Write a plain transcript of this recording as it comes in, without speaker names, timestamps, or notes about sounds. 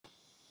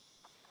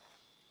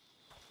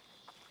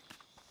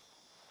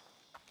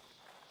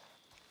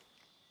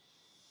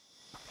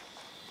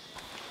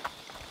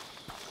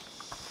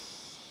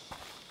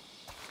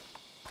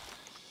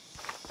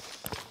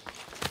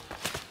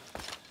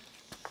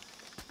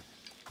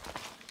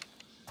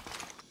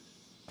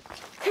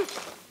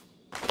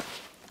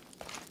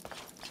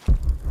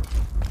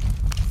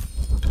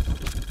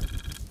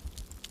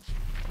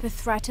The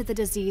threat of the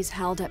disease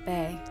held at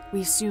bay,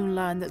 we soon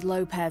learned that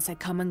Lopez had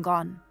come and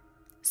gone.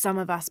 Some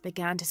of us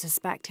began to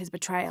suspect his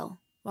betrayal,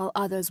 while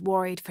others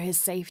worried for his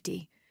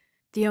safety.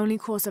 The only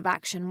course of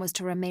action was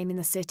to remain in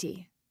the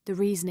city, the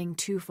reasoning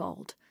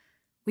twofold.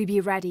 We'd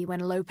be ready when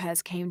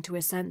Lopez came to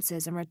his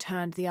senses and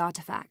returned the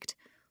artifact,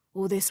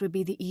 or this would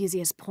be the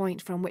easiest point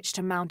from which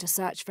to mount a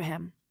search for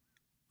him.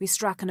 We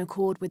struck an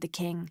accord with the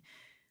king.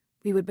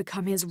 We would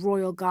become his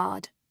royal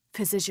guard,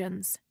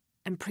 physicians,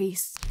 and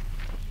priests.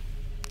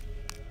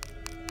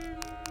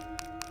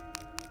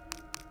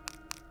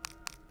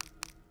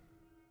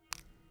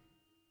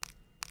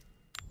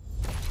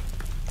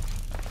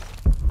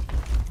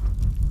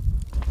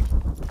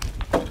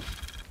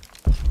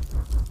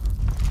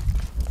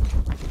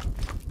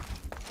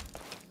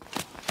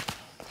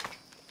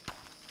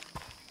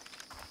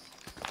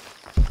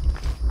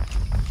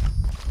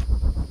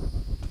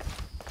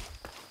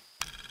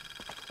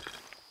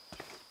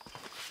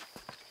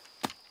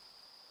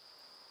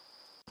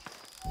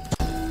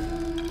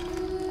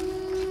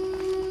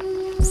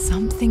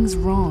 Something's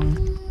wrong.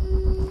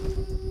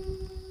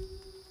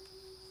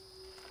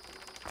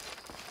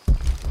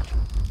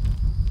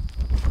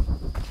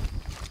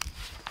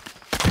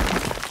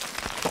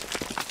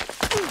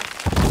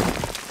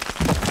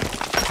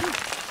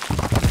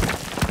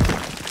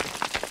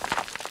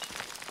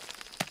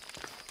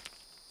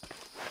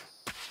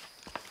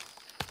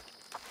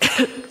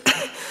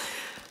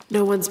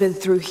 No one's been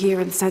through here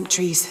in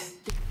centuries.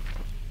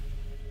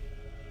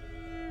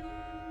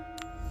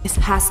 This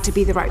has to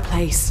be the right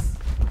place.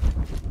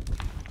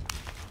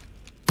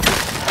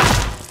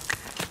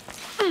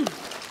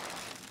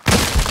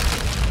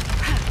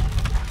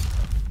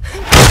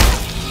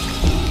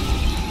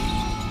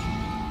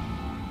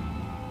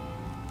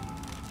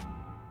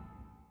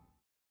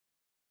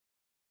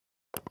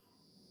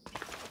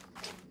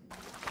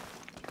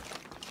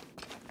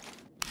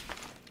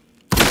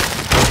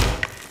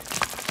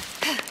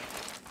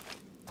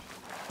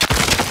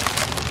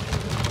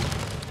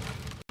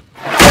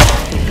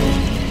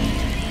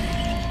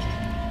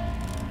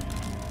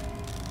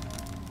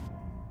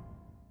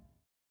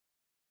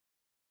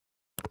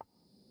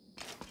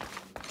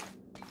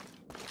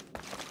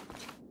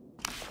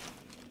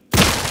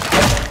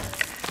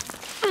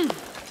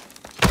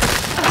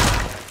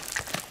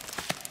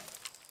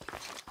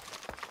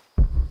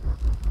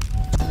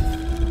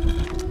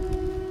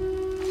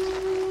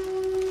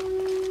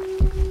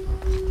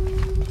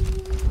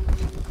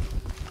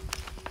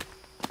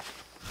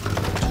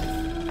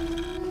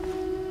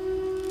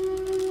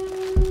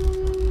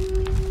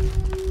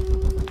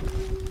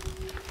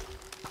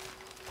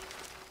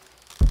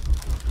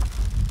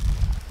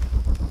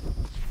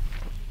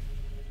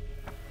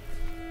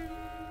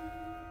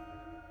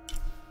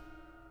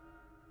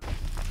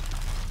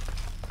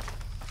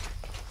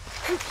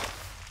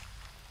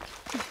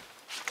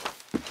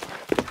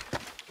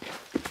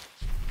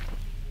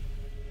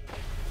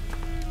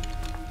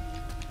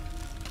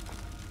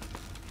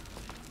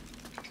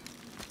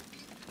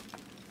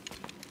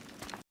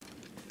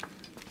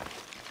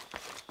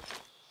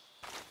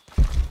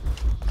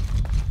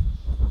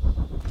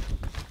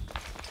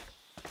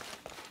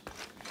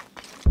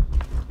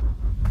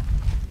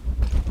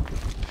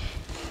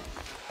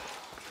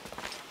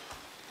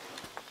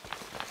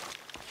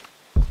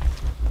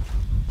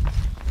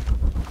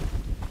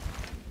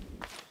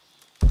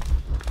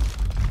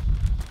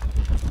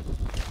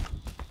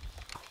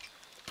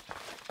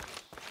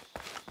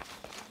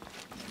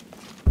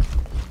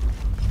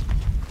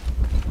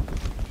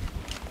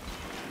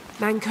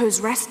 Manco's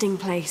resting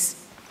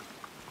place.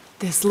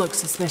 This looks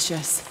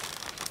suspicious.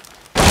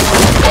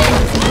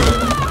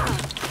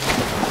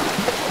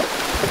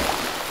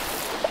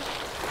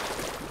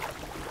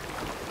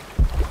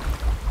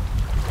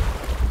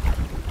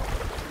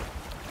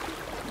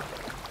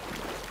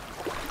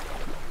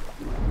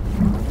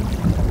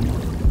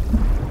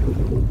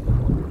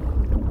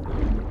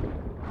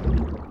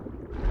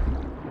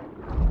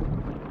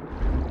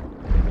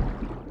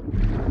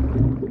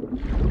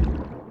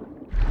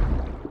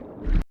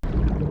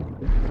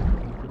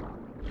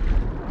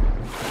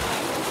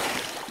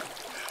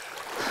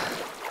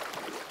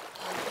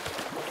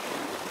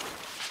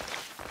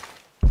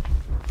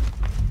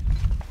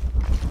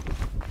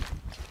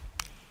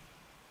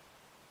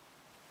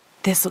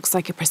 This looks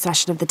like a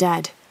procession of the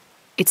dead.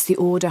 It's the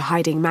Order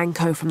hiding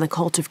Manco from the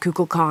cult of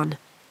Kukulkan.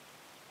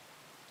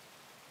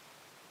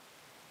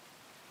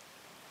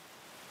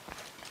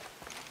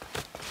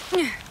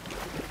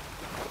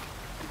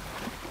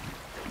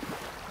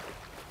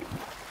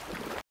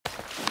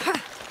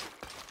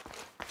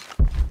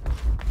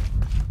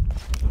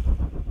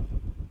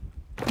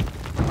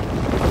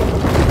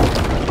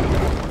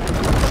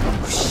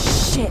 Oh,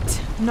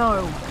 shit,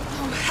 no.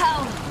 Oh,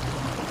 hell!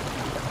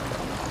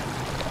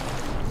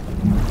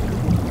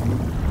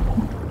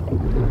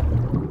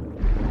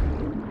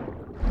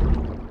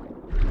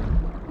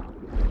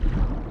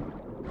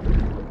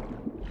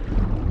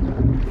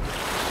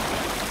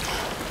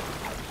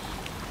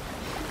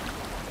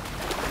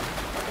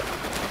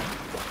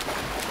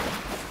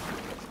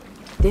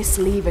 This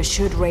lever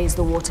should raise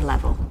the water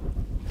level.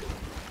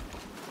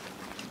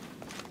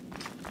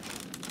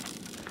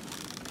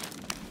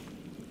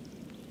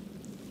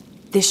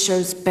 This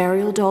shows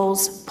burial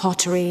dolls,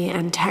 pottery,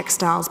 and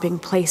textiles being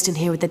placed in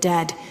here with the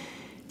dead.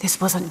 This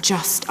wasn't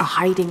just a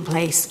hiding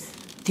place.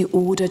 The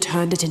Order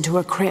turned it into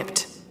a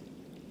crypt.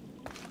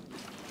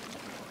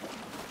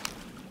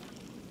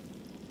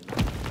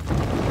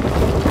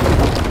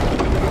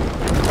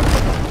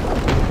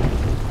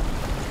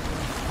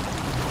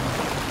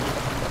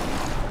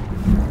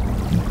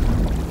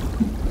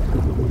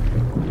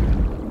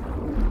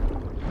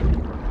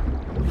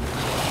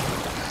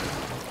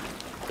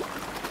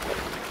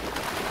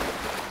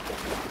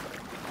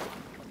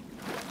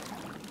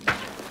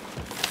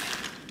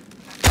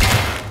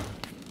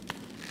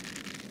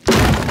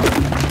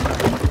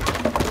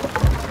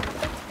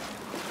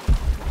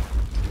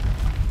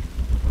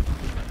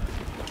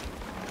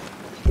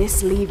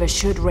 This lever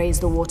should raise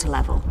the water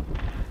level.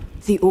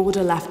 The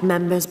Order left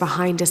members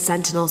behind as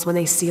sentinels when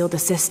they sealed the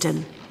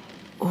cistern.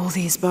 All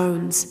these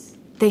bones,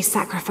 they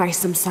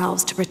sacrificed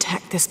themselves to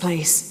protect this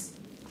place.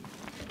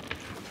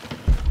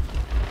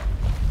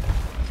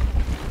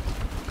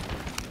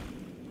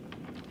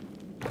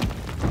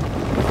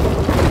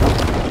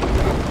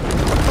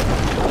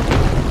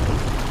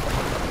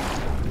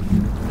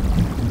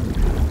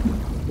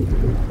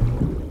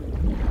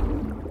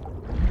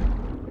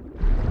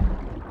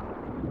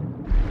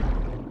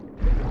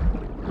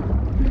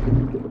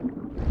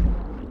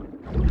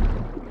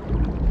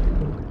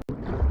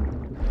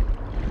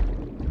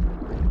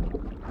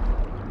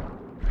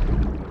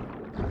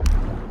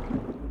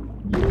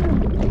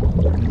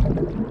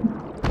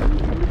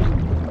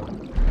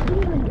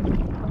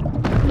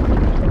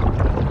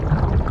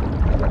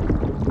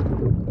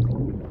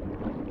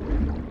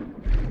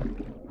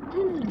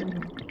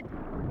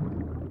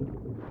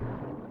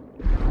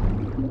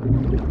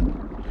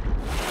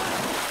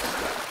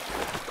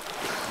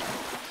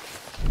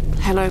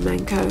 Hello,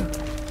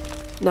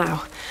 Manko.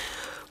 Now,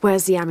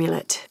 where's the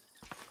amulet?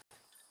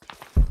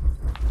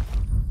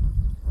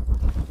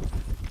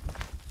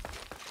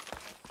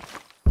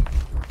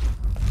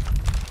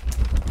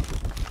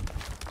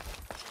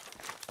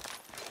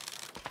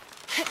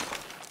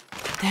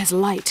 There's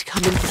light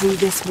coming through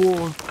this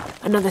wall.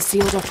 Another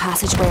sealed-off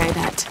passageway, I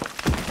bet.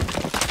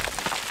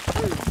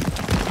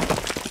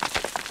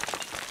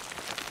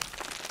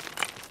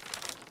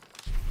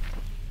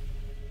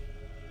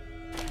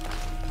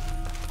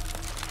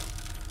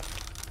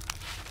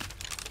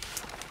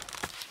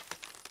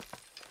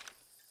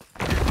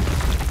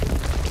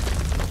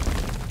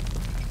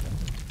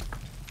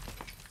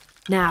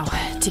 Now,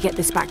 to get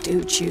this back to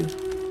Uchu.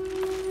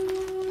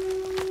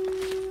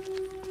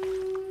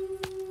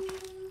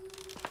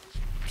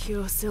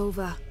 Pure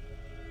silver.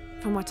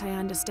 From what I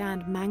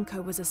understand,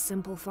 Manko was a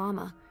simple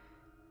farmer.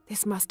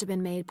 This must have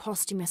been made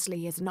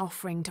posthumously as an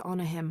offering to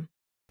honor him.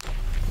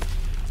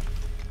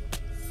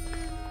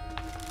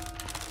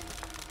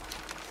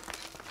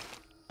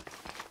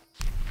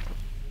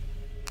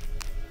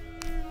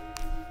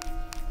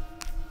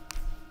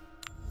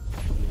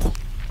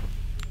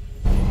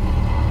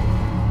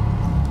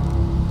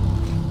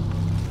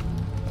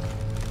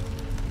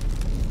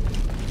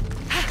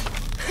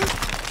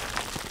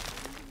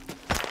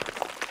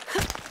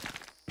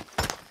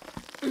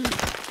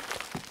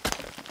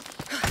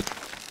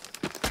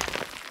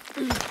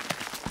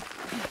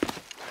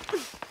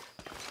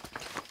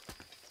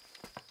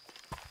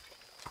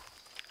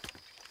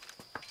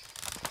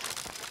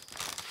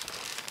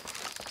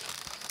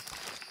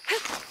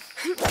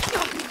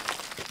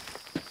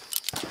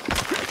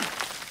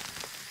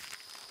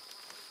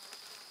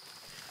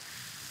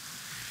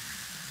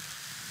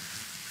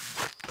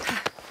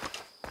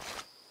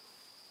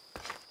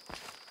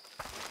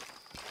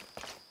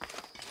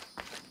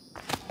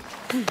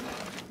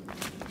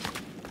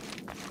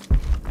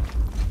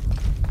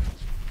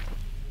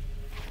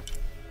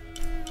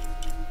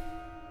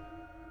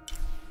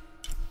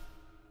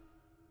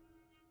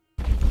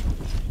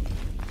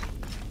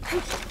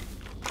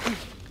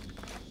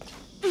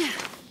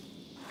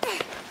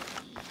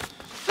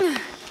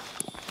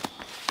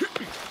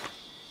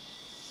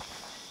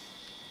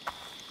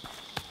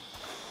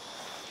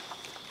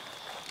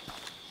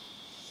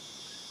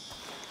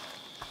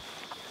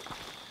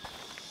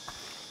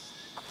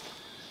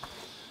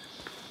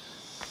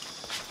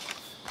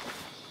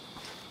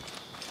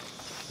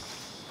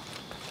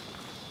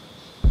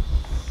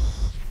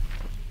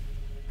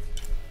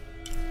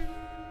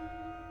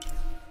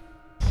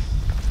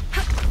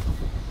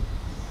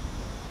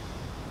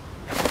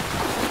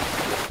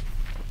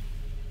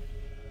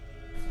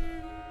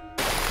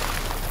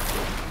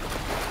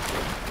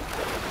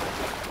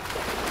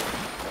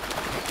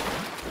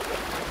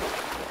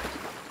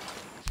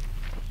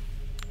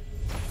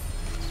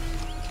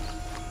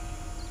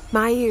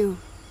 Mayu,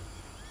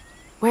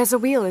 where's the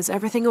wheel? Is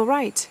everything all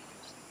right?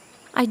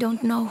 I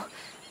don't know.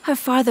 Her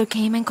father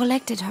came and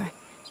collected her.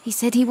 He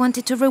said he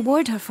wanted to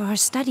reward her for her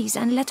studies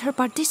and let her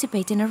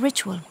participate in a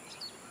ritual.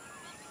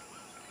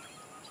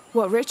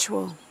 What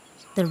ritual?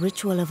 The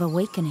ritual of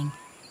awakening.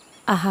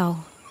 A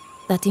how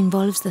that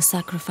involves the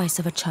sacrifice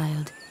of a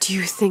child. Do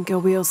you think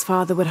Awil's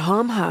father would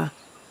harm her?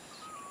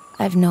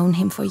 I've known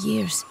him for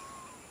years.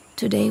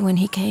 Today when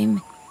he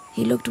came,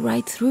 he looked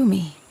right through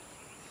me.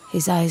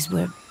 His eyes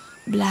were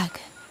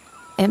black,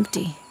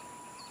 empty.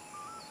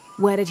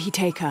 Where did he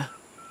take her?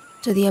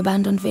 To the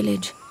abandoned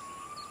village.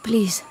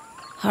 Please,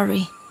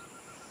 hurry.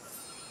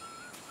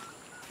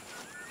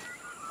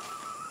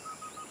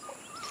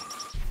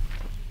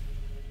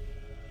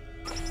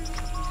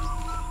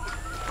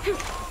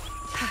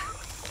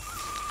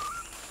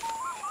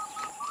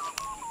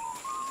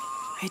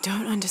 I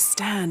don't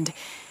understand.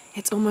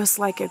 It's almost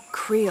like a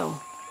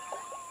creel.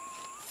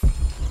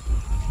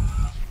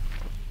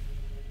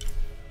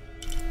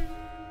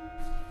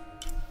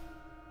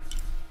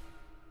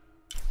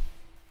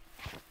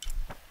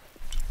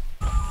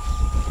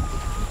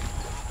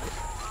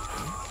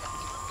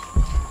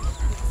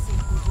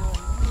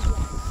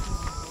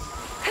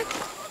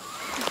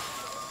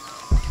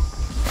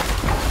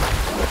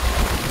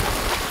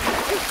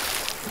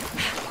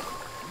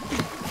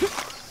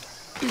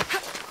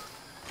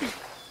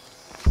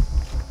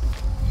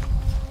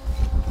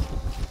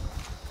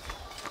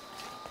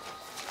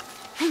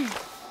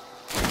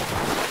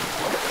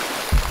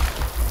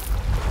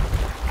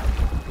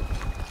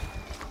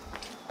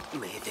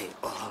 May they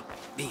all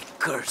be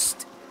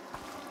cursed.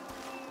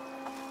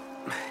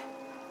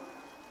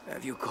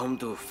 Have you come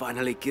to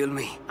finally kill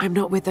me? I'm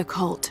not with the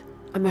cult.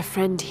 I'm a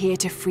friend here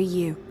to free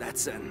you.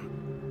 That's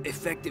an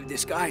effective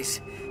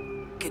disguise.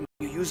 Can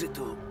you use it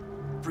to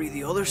free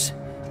the others?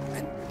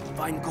 And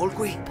find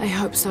Colqui? I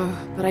hope so,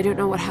 but I don't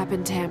know what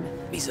happened to him.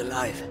 He's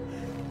alive.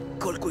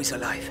 Colqui's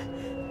alive.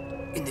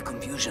 In the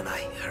confusion,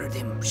 I heard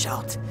him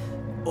shout,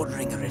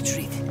 ordering a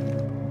retreat.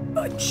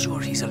 I'm sure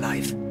he's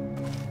alive.